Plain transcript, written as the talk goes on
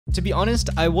To be honest,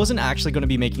 I wasn't actually going to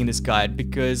be making this guide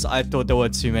because I thought there were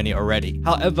too many already.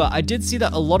 However, I did see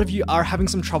that a lot of you are having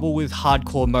some trouble with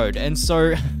hardcore mode, and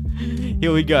so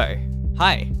here we go.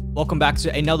 Hi. Welcome back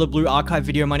to another Blue Archive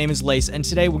video. My name is Lace, and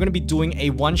today we're going to be doing a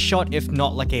one-shot, if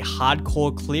not like a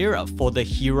hardcore clear for the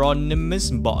Hieronymus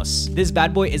boss. This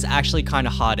bad boy is actually kind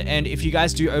of hard, and if you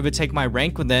guys do overtake my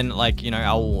rank, then like, you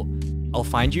know, I'll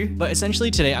find you. But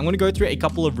essentially today, I'm going to go through a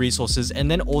couple of resources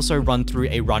and then also run through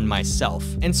a run myself.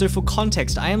 And so for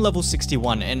context, I am level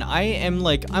 61 and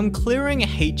I'm clearing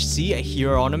HC, a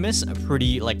Hieronymus,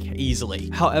 pretty easily.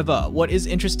 However, what is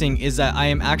interesting is that I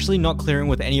am actually not clearing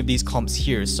with any of these comps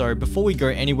here. So before we go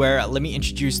anywhere, let me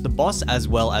introduce the boss as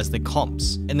well as the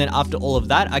comps. And then after all of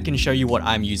that, I can show you what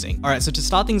I'm using. All right, so to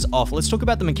start things off, let's talk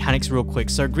about the mechanics real quick.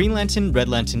 So Green Lantern, Red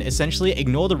Lantern, essentially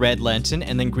ignore the Red Lantern,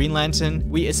 and then Green Lantern,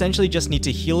 we essentially just need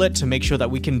to heal it to make sure that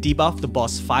we can debuff the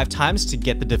boss 5 times to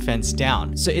get the defense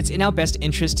down. So it's in our best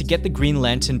interest to get the Green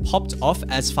Lantern popped off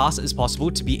as fast as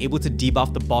possible to be able to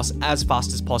debuff the boss as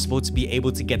fast as possible to be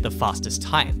able to get the fastest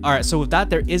time. Alright, so with that,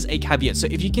 there is a caveat. So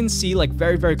if you can see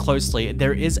very closely,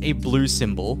 there is a blue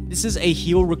symbol. This is a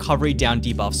heal recovery down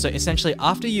debuff. So essentially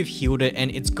after you've healed it and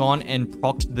it's gone and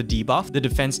procced the debuff, the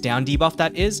defense down debuff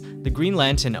that is, the Green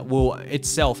Lantern will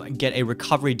itself get a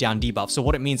recovery down debuff. So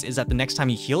what it means is that the next time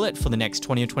you heal it for the next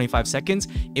 20 or 25 seconds,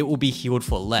 it will be healed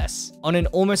for less. On an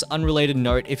almost unrelated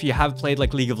note, if you have played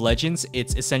like League of Legends,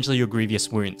 it's essentially your grievous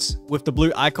wounds. With the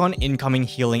blue icon, incoming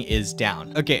healing is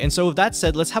down. Okay, and so with that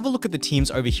said, let's have a look at the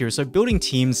teams over here. So building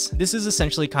teams, this is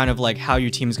essentially kind of like how your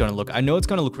team is going to look. I know it's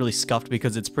going to look really scuffed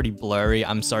because it's pretty blurry.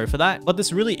 I'm sorry for that, but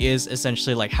this really is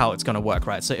essentially like how it's going to work,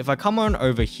 right? So if I come on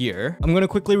over here, I'm going to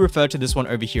quickly refer to this one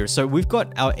over here. So we've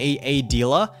got our AA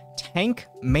dealer, tank,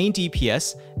 main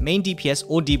DPS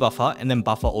or debuffer, and then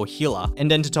buffer or healer. And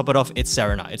then to top it off, it's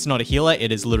Serena. It's not a healer,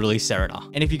 it is literally Serena.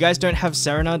 And if you guys don't have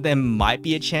Serena, there might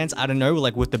be a chance, I don't know,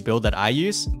 like with the build that I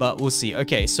use, but we'll see.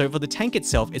 Okay, so for the tank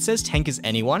itself, it says tank is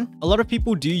anyone. A lot of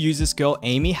people do use this girl,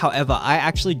 Amy. However, I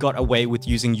actually got away with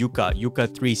using Yuka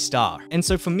 3-star. And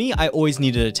so for me, I always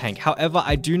needed a tank. However,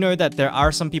 I do know that there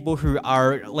are some people who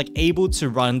are like able to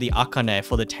run the Akane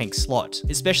for the tank slot,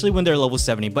 especially when they're level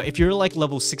 70. But if you're like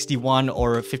level 61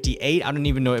 or 58, I don't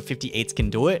even know if 58s can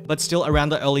do it, but still around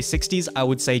the early 60s, I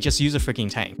would say just use a freaking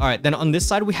tank. All right, then on this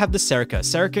side, we have the Serika.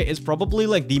 Serika is probably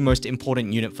like the most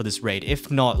important unit for this raid,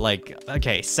 if not like,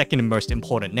 okay, second most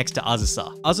important next to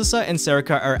Azusa. Azusa and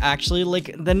Serika are actually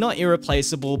like, they're not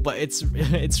irreplaceable, but it's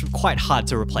quite hard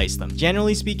to replace them.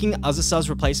 Generally speaking, Azusa's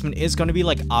replacement is going to be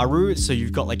like Aru, so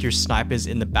you've got like your snipers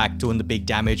in the back doing the big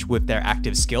damage with their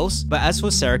active skills. But as for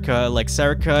Serika, like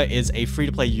Serika is a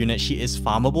free-to-play unit. She is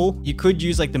farmable. You could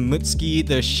use like the Mutsuki,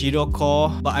 the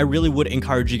Shiroko, but I really would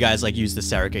encourage you guys like use the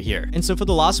Serika here. And so for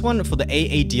the last one, for the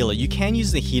AA dealer, you can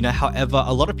use the Hina. However,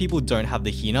 a lot of people don't have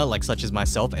the Hina, like such as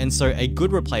myself, and so a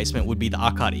good replacement would be the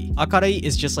Akari. Akari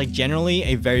is just like generally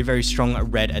a very strong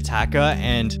red attacker,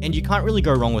 and you can't really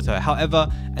go wrong with her.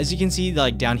 However, as you can see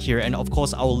like down here, and of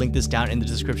course I will link this down in the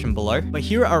description below, but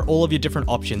here are all of your different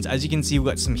options. As you can see, we've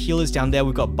got some healers down there,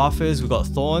 we've got buffers, we've got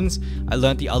thorns. I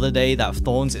learned the other day that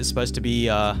thorns is supposed to be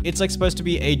it's like supposed to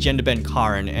be a gender bent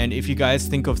Karen, and if you guys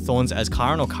think of thorns as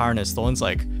Karen or Karen as thorns,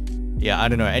 like, yeah, I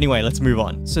don't know. Anyway, let's move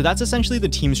on. So that's essentially the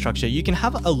team structure. You can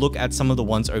have a look at some of the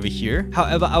ones over here.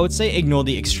 However, I would say ignore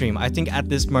the extreme. I think at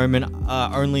this moment,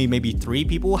 only maybe 3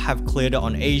 people have cleared it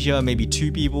on Asia, maybe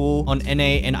 2 people on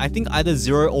NA, and I think either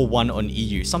 0 or 1 on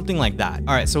EU, something like that.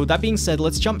 All right, so with that being said,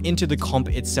 let's jump into the comp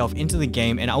itself, into the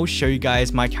game, and I will show you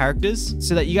guys my characters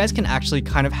so that you guys can actually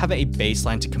kind of have a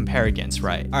baseline to compare against,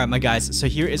 right? All right, my guys, so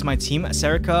here is my team: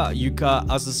 Serika, Yuka,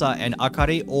 Azusa, and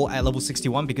Akari, all at level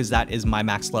 61 because that is my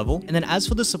max level. And then as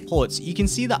for the supports, you can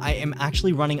see that I am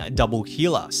actually running a double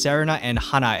healer, Serena and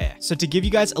Hanae. So to give you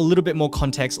guys a little bit more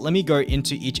context, let me go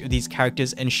into each of these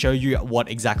characters and show you what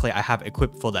exactly I have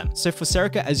equipped for them. So for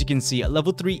Serika, as you can see,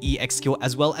 level 3 EX skill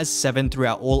as well as 7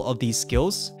 throughout all of these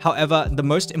skills. However, the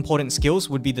most important skills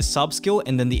would be the sub skill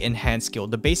and then the enhanced skill.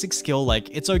 The basic skill, like,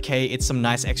 it's okay, it's some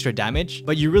nice extra damage,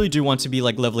 but you really do want to be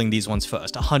like leveling these ones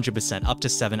first, 100%, up to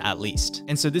 7 at least.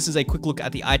 And so this is a quick look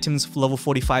at the items for level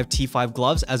 45 T5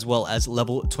 gloves as well as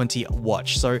level 20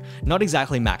 watch, so not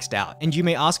exactly maxed out. And you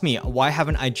may ask me, why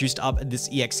haven't I juiced up this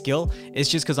EX skill? It's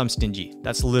just because I'm stingy.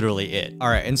 That's literally it. All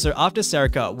right, and so after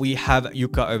Serika, we have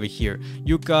Yuka over here.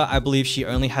 Yuka, I believe she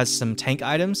only has some tank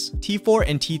items. T4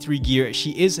 and T3 gear,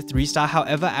 she is 3-star,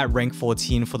 however, at rank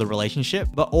 14 for the relationship,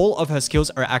 but all of her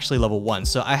skills are actually level 1,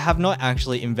 so I have not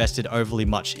actually invested overly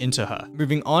much into her.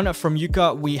 Moving on from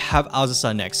Yuka, we have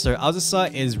Azusa next. So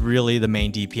Azusa is really the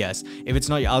main DPS. If it's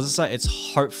not your Azusa, it's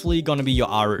hopefully roughly gonna be your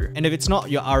Aru. And if it's not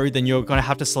your Aru, then you're gonna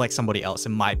have to select somebody else. It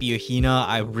might be a Hina.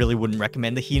 I really wouldn't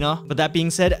recommend the Hina. But that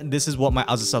being said, this is what my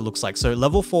Azusa looks like. So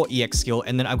level 4 EX skill,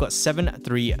 and then I've got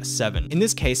 737. In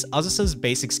this case, Azusa's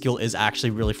basic skill is actually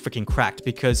really freaking cracked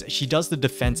because she does the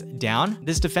defense down.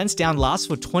 This defense down lasts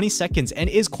for 20 seconds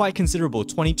and is quite considerable,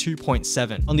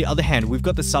 22.7. On the other hand, we've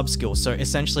got the sub skill. So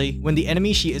essentially, when the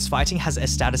enemy she is fighting has a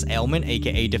status ailment,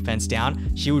 aka defense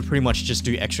down, she would pretty much just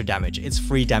do extra damage. It's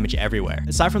free damage everywhere.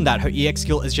 Aside from that, her EX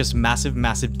skill is just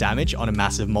massive damage on a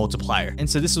massive multiplier. And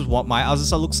so this is what my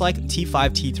Azusa looks like, T5,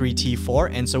 T3,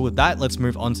 T4. And so with that, let's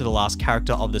move on to the last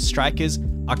character of the strikers,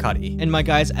 Akari. And my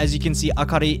guys, as you can see,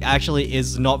 Akari actually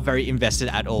is not very invested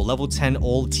at all. Level 10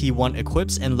 all T1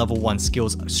 equips and level 1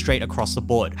 skills straight across the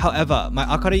board. However, my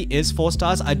Akari is 4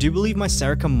 stars. I do believe my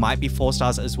Serika might be 4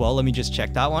 stars as well. Let me just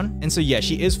check that one. And so yeah,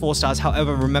 she is 4 stars.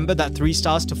 However, remember that 3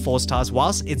 stars to 4 stars,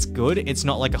 whilst it's good, it's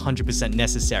not like 100%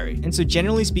 necessary. And so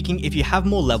generally speaking, if you have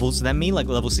more levels than me, like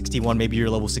level 61, maybe you're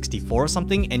level 64 or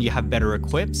something, and you have better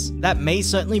equips, that may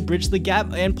certainly bridge the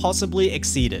gap and possibly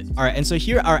exceed it. All right, and so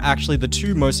here are actually the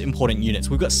two most important units.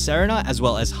 We've got Serena as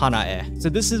well as Hanae. So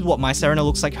this is what my Serena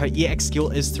looks like. Her EX skill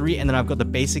is 3, and then I've got the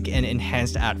basic and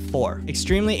enhanced at 4.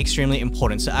 Extremely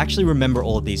important. So actually remember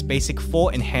all of these. Basic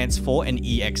 4, enhanced 4, and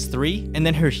EX 3. And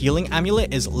then her healing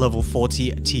amulet is level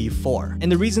 40 T4.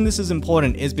 And the reason this is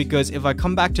important is because if I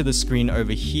come back to the screen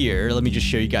over here, let me just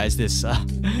show you guys this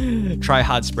try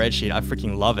hard spreadsheet. I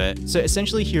freaking love it. So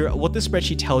essentially here, what the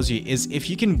spreadsheet tells you is if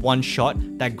you can one-shot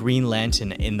that Green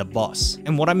Lantern in the boss.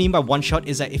 And what I mean by one-shot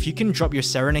is that if you can drop your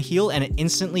Serena heal and it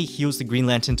instantly heals the Green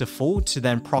Lantern to full to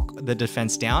then proc the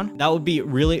defense down, that would be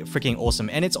really freaking awesome.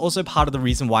 And it's also part of the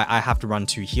reason why I have to run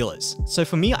 2 healers. So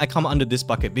for me, I come under this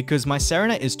bucket because my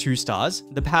Serena is 2 stars,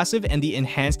 the passive and the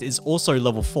enhanced is also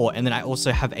level 4, and then I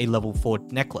also have a level 4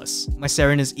 necklace. My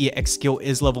Serena's EX skill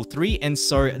is level 3, and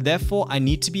so therefore I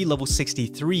need to be level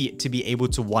 63 to be able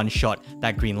to one-shot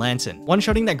that Green Lantern.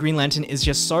 One-shotting that Green Lantern is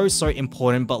just so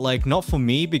important, but like not for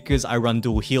me because I run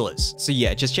dual healers. So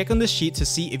yeah, just check on this sheet to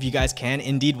see if you guys can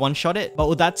indeed one-shot it. But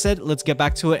with that said, let's get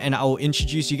back to it and I will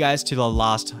introduce you guys to the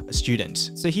last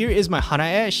student. So here is my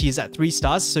Hanae. She is at 3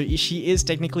 stars, so she is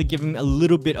technically giving a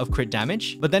little bit of crit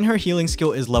damage, but then her healing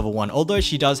skill is level 1, although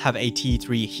she does have a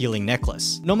T3 healing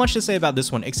necklace. Not much to say about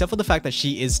this one, except for the fact that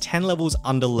she is 10 levels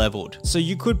under leveled. So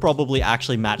you could probably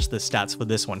actually match the stats for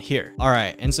this one here. All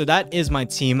right, and so that is my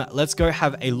team. Let's go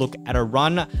have a look at a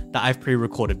run that I've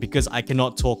pre-recorded because I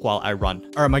cannot talk while I run.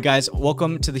 All right, my guys,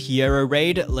 welcome to the Hiero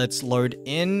raid. Let's load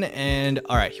in and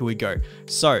all right, here we go.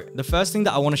 So the first thing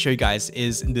that I want to show you guys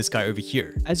is this guy over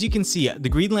here. As you can see, the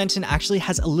Green Lantern actually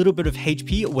has a little bit of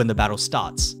HP when the battle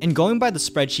starts. And going by the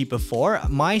spreadsheet before,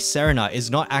 my Serena is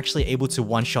not actually able to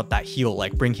one-shot that heal,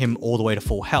 like bring him all the way to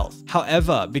full health.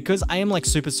 However, because I am like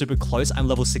super close, I'm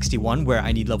level 61 where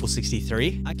I need level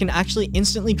 63, I can actually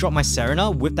instantly drop my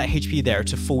Serena with that HP there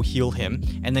to full heal him,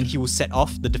 and then he will set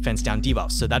off the defense down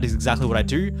debuff. So that is exactly what I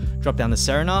do. Drop down the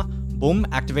Serena, boom,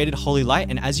 activated Holy Light,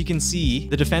 and as you can see,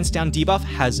 the defense down debuff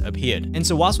has appeared. And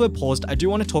so whilst we're paused, I do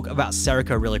want to talk about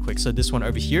Serika really quick. So this one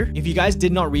over here, if you guys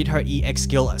did not read her EX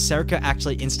skill, Serika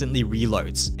actually instantly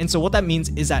reloads. And so what that means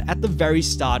is that at the very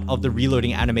start of the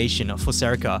reloading animation for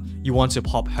Serika, you want to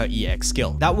pop her EX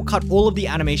skill. That will cut all of the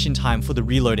animation time for the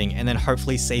reloading and then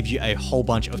hopefully save you a whole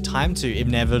bunch of time to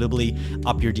inevitably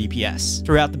up your DPS.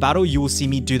 Throughout the battle, you will see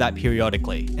me do that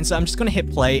periodically. And so I'm just going to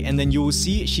hit play and then you will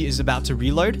see she is about to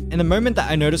reload. And the moment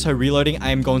that I notice her reloading,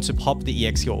 I am going to pop the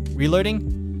EX skill.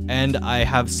 Reloading, and I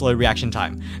have slow reaction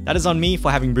time. That is on me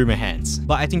for having boomer hands,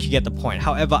 but I think you get the point.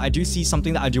 However, I do see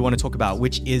something that I do want to talk about,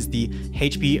 which is the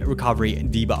HP recovery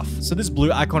debuff. So this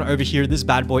blue icon over here, this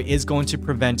bad boy is going to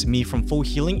prevent me from full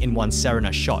healing in one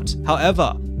Serena shot.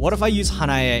 However, what if I use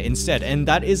Hanae instead? And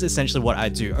that is essentially what I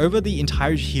do. Over the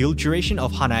entire heal duration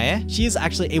of Hanae, she is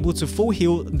actually able to full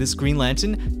heal this Green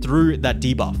Lantern through that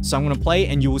debuff. So I'm going to play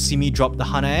and you will see me drop the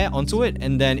Hanae onto it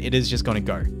and then it is just going to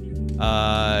go.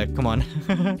 Come on.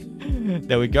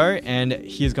 There we go, and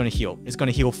he's going to heal. It's going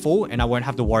to heal full, and I won't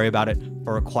have to worry about it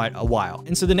for quite a while.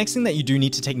 And so the next thing that you do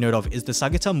need to take note of is the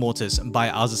Sagita Mortis by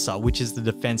Azusa, which is the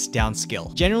defense down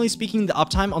skill. Generally speaking, the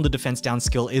uptime on the defense down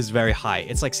skill is very high.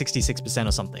 It's like 66%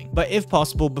 or something. But if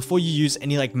possible, before you use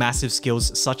any like massive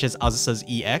skills such as Azusa's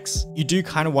EX, you do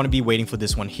kind of want to be waiting for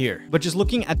this one here. But just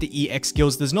looking at the EX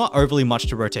skills, there's not overly much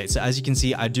to rotate. So as you can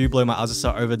see, I do blow my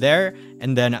Azusa over there,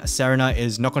 and then Serena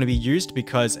is not going to be used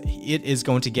because it is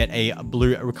going to get a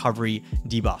blue recovery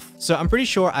debuff. So I'm pretty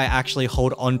sure I actually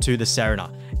hold on to the Serena.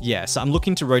 Yeah, so I'm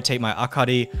looking to rotate my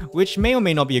Akari, which may or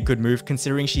may not be a good move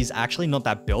considering she's actually not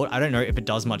that built. I don't know if it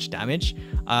does much damage.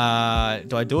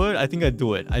 Do I do it? I think I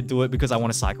do it. I do it because I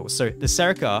want to cycle. So the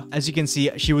Serika, as you can see,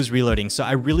 she was reloading. So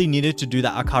I really needed to do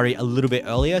that Akari a little bit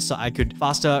earlier so I could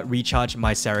faster recharge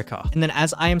my Serika. And then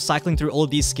as I am cycling through all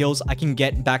of these skills, I can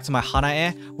get back to my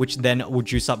Hanae, which then will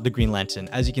juice up the Green Lantern.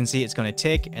 As you can see, it's going to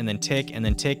tick and then tick and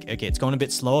then tick. Okay, it's going a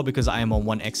bit slower because I am on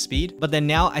 1x speed. But then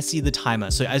now I see the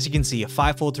timer. So as you can see,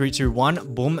 5, 4, 3, 2,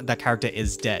 1, boom, that character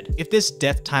is dead. If this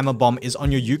death timer bomb is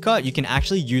on your Yuka, you can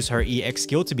actually use her EX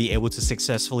skill to be able to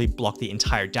successfully block the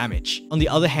entire damage. On the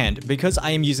other hand, because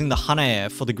I am using the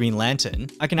Hanae for the Green Lantern,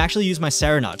 I can actually use my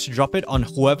Serena to drop it on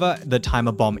whoever the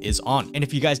timer bomb is on. And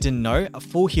if you guys didn't know,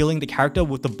 full healing the character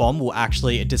with the bomb will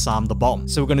actually disarm the bomb.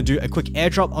 So we're going to do a quick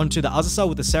airdrop onto the Azusa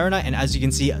with the Serena, and as you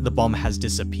can see, the bomb has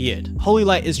disappeared. Holy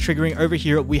Light is triggering over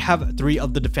here. We have 3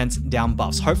 of the defense down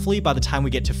buffs. Hopefully by the time we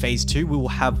get to phase 2, we will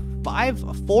have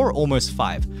 4, almost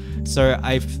 5. So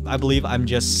I believe I'm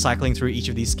just cycling through each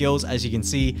of these skills. As you can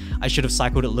see, I should have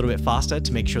cycled a little bit faster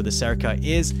to make sure the Serika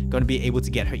is going to be able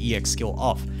to get her EX skill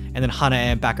off. And then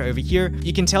Hanae back over here.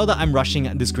 You can tell that I'm rushing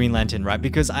this Green Lantern, right?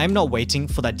 Because I'm not waiting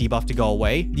for that debuff to go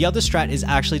away. The other strat is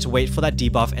actually to wait for that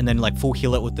debuff and then like full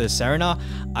heal it with the Serena.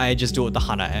 I just do it with the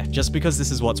Hanae just because this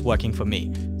is what's working for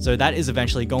me. So that is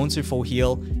eventually going to full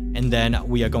heal. And then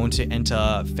we are going to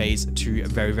enter phase 2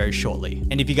 very, very shortly.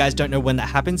 And if you guys don't know when that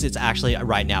happens, it's actually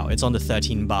right now. It's on the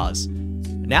 13 bars.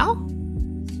 Now?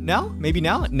 Now? Maybe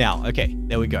now? Now. Okay,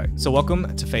 there we go. So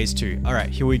welcome to phase 2. All right,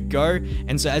 here we go.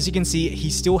 And so as you can see, he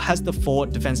still has the 4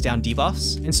 defense down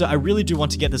debuffs. And so I really do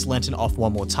want to get this Lantern off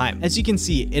one more time. As you can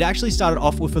see, it actually started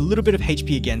off with a little bit of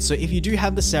HP again. So if you do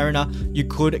have the Serena, you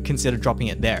could consider dropping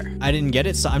it there. I didn't get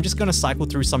it, so I'm just going to cycle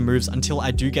through some moves until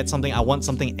I do get something. I want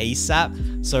something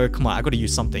ASAP. So come on, I got to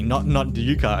use something. Not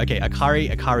the Yuka. Okay, Akari.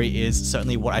 Akari is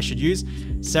certainly what I should use.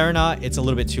 Serena, it's a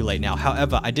little bit too late now.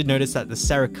 However, I did notice that the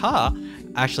Serika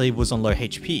actually was on low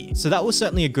HP. So that was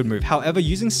certainly a good move. However,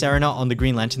 using Serena on the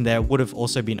Green Lantern there would have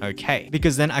also been okay,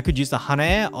 because then I could use the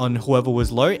Hanae on whoever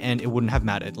was low and it wouldn't have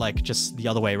mattered, like just the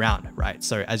other way around, right?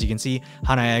 So as you can see,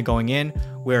 Hanae going in,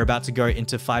 we're about to go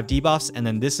into 5 debuffs, and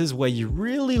then this is where you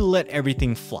really let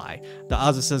everything fly. The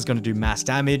Azusa is going to do mass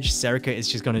damage, Serika is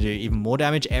just going to do even more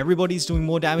damage, everybody's doing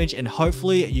more damage, and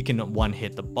hopefully you can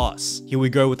one-hit the boss. Here we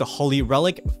go with the Holy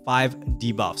Relic, 5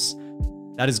 debuffs.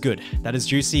 That is good. That is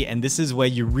juicy. And this is where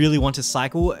you really want to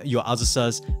cycle your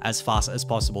Azusas as fast as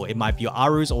possible. It might be your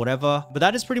Arus or whatever, but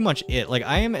that is pretty much it. Like,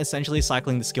 I am essentially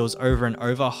cycling the skills over and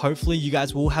over. Hopefully you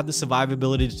guys will have the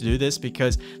survivability to do this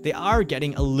because they are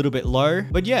getting a little bit low.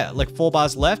 But yeah, like 4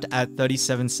 bars left at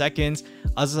 37 seconds.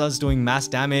 Azusa's doing mass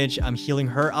damage. I'm healing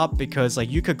her up because like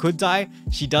Yuka could die.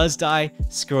 She does die.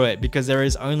 Screw it, because there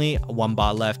is only 1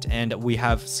 bar left and we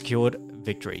have secured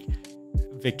victory.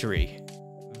 Victory.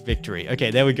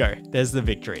 Okay, there we go. There's the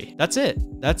victory. That's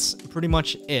it. That's pretty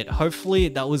much it. Hopefully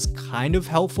that was kind of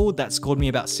helpful. That scored me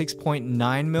about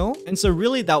 6.9 mil. And so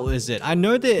really that was it. I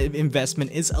know the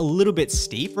investment is a little bit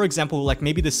steep. For example, like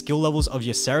maybe the skill levels of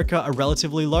your Serika are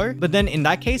relatively low, but then in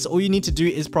that case, all you need to do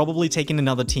is probably take in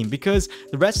another team because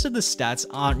the rest of the stats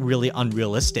aren't really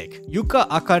unrealistic. Yuka,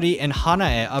 Akari, and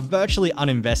Hanae are virtually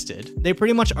uninvested. They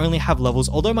pretty much only have levels,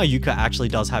 although my Yuka actually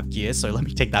does have gear, so let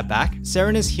me take that back.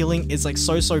 Serena's healing is like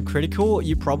so critical,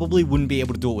 you probably wouldn't be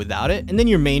able to do it without it. And then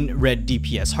your main red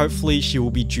DPS, hopefully she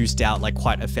will be juiced out like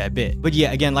quite a fair bit. But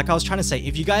yeah, again, like I was trying to say,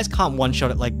 if you guys can't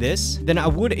one-shot it like this, then I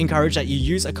would encourage that you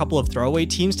use a couple of throwaway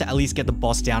teams to at least get the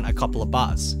boss down a couple of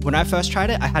bars. When I first tried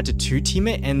it, I had to 2-team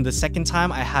it, and the second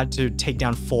time I had to take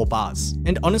down 4 bars.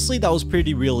 And honestly, that was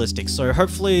pretty realistic, so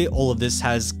hopefully all of this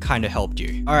has kind of helped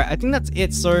you. Alright, I think that's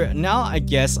it. So now I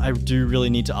guess I do really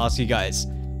need to ask you guys,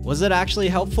 was it actually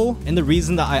helpful? And the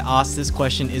reason that I asked this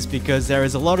question is because there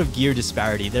is a lot of gear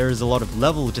disparity. There is a lot of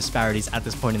level disparities at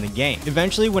this point in the game.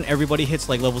 Eventually, when everybody hits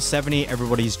like level 70,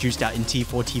 everybody's juiced out in T4,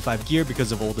 T5 gear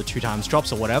because of all the 2x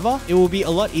drops or whatever. It will be a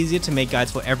lot easier to make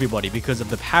guides for everybody because of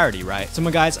the parity, right? So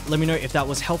my guys, let me know if that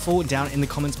was helpful down in the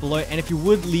comments below. And if you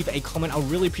would leave a comment, I'll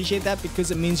really appreciate that because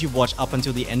it means you've watched up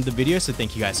until the end of the video. So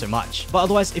thank you guys so much. But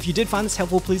otherwise, if you did find this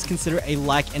helpful, please consider a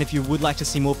like. And if you would like to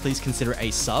see more, please consider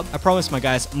a sub. I promise, my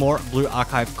guys, more Blue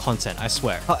Archive content, I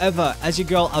swear. However, as your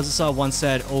girl Azusa once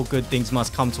said, all good things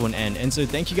must come to an end. And so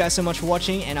thank you guys so much for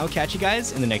watching, and I'll catch you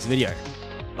guys in the next video.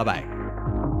 Bye bye.